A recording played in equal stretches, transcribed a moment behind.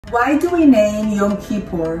Why do we name Yom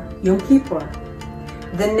Kippur Yom Kippur?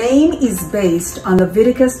 The name is based on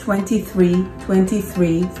Leviticus 23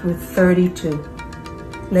 through 32.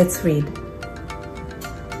 Let's read.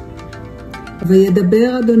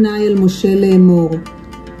 וידבר אדוני אל משה לאמור,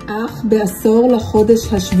 אך בעשור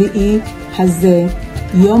לחודש השביעי הזה,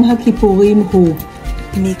 יום הכיפורים הוא,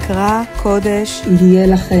 מקרא קודש יהיה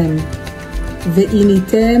לכם.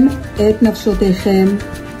 ועיניתם את נפשותיכם,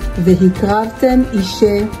 והקרבתם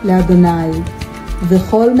אישה לאדוני.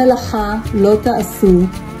 וכל מלאכה לא תעשו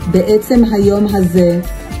בעצם היום הזה,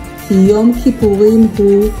 כי יום כיפורים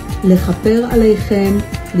הוא לכפר עליכם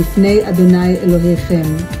לפני אדוני אלוהיכם.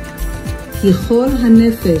 כי כל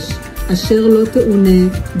הנפש אשר לא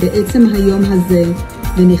תאונה בעצם היום הזה,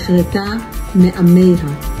 ונכרתה מעמיה.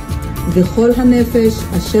 וכל הנפש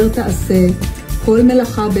אשר תעשה כל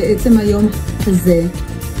מלאכה בעצם היום הזה,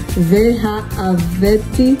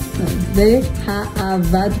 והעבדתי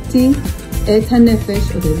את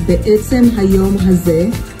הנפש בעצם היום הזה,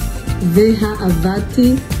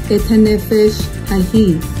 והעבדתי את הנפש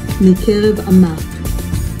ההיא מקרב עמה.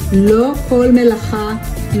 לא כל מלאכה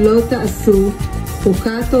לא תעשו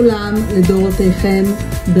חוקת עולם לדורותיכם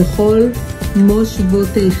בכל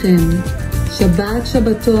מושבותיכם. שבת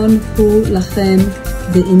שבתון הוא לכם,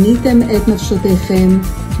 ועיניתם את נפשותיכם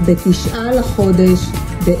ב9 לחודש,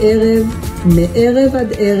 בערב, מערב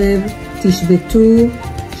עד ערב, תשבתו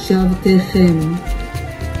שבתיכם.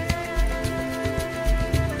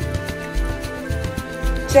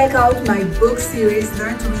 Check out my book series,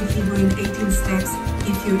 Learn to Read Hebrew in 18 Steps,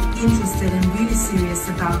 if you're interested and really serious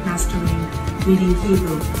about mastering reading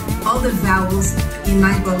Hebrew. All the vowels in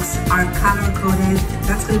my books are color-coded.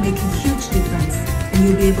 That's going to make a huge difference, and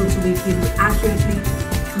you'll be able to read Hebrew accurately,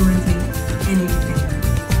 fluently, and anything.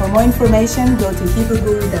 For more information, go to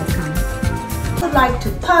HebrewGuru.com. I would like to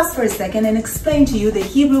pause for a second and explain to you the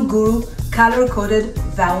Hebrew Guru color-coded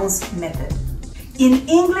vowels method. In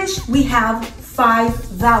English, we have 5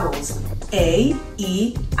 vowels, A,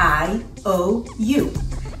 E, I, O, U.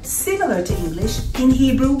 Similar to English, in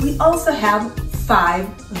Hebrew, we also have 5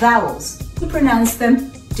 vowels. We pronounce them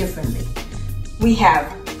differently. We have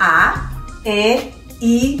A,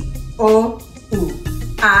 E, I, O, U.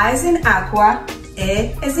 A as in aqua,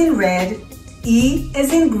 E as in red, I as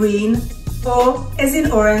in green, O as in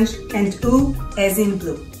orange, and U as in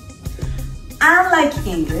blue. Unlike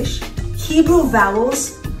English, Hebrew vowels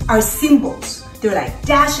are symbols. They're like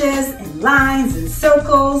dashes and lines and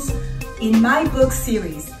circles. In my book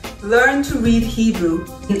series, Learn to Read Hebrew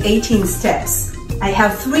in 18 Steps, I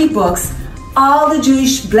have 3 books. All the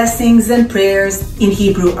Jewish blessings and prayers in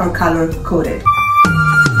Hebrew are color-coded.